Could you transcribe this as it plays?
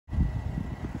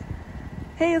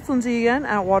Hey, it's Lindsay again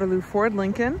at Waterloo Ford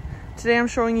Lincoln. Today I'm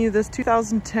showing you this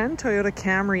 2010 Toyota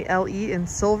Camry LE in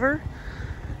silver.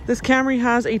 This Camry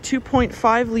has a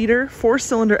 2.5 liter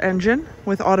 4-cylinder engine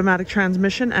with automatic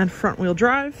transmission and front wheel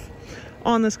drive.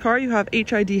 On this car you have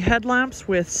HID headlamps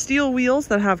with steel wheels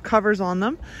that have covers on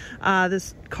them.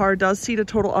 This car does seat a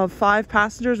total of 5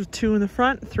 passengers with 2 in the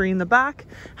front, 3 in the back.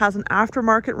 Has an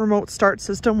aftermarket remote start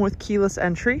system with keyless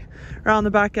entry. Around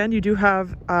the back end you do have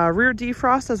rear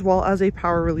defrost as well as a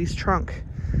power release trunk.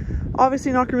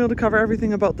 Obviously not going to be able to cover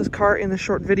everything about this car in this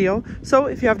short video, so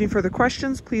if you have any further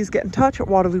questions, please get in touch at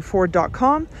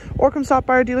waterlooford.com or come stop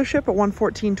by our dealership at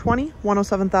 11420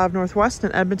 107th Ave Northwest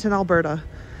in Edmonton, Alberta.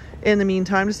 In the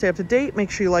meantime, to stay up to date,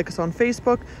 make sure you like us on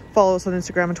Facebook, follow us on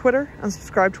Instagram and Twitter, and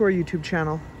subscribe to our YouTube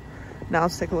channel. Now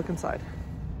let's take a look inside.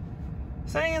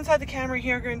 Standing inside the Camry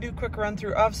here, we're going to do a quick run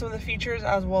through of some of the features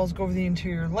as well as go over the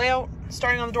interior layout.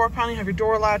 Starting on the door panel, you have your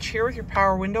door latch here with your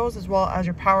power windows as well as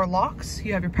your power locks.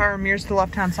 You have your power mirrors to the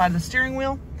left-hand side of the steering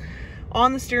wheel.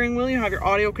 On the steering wheel, you have your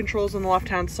audio controls on the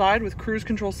left-hand side with cruise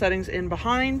control settings in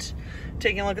behind.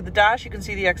 Taking a look at the dash, you can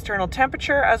see the external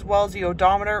temperature as well as the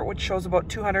odometer, which shows about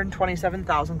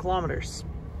 227,000 kilometers.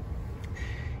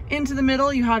 Into the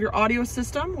middle, you have your audio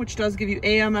system, which does give you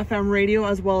AM, FM radio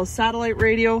as well as satellite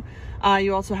radio.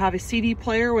 You also have a CD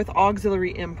player with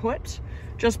auxiliary input.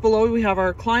 Just below, we have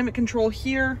our climate control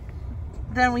here.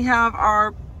 Then we have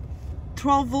our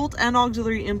 12 volt and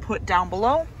auxiliary input down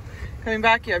below. Coming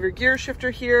back, you have your gear shifter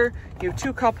here. You have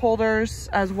 2 cup holders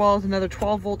as well as another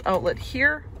 12 volt outlet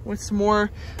here with some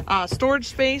more storage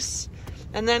space.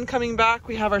 And then coming back,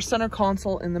 we have our center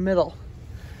console in the middle.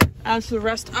 As for the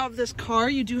rest of this car,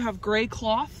 you do have gray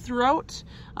cloth throughout.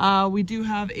 We do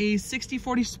have a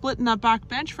 60-40 split in that back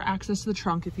bench for access to the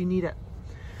trunk if you need it.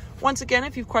 Once again,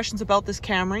 if you have questions about this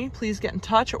Camry, please get in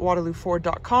touch at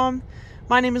waterlooford.com.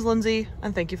 My name is Lindsay,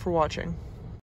 and thank you for watching.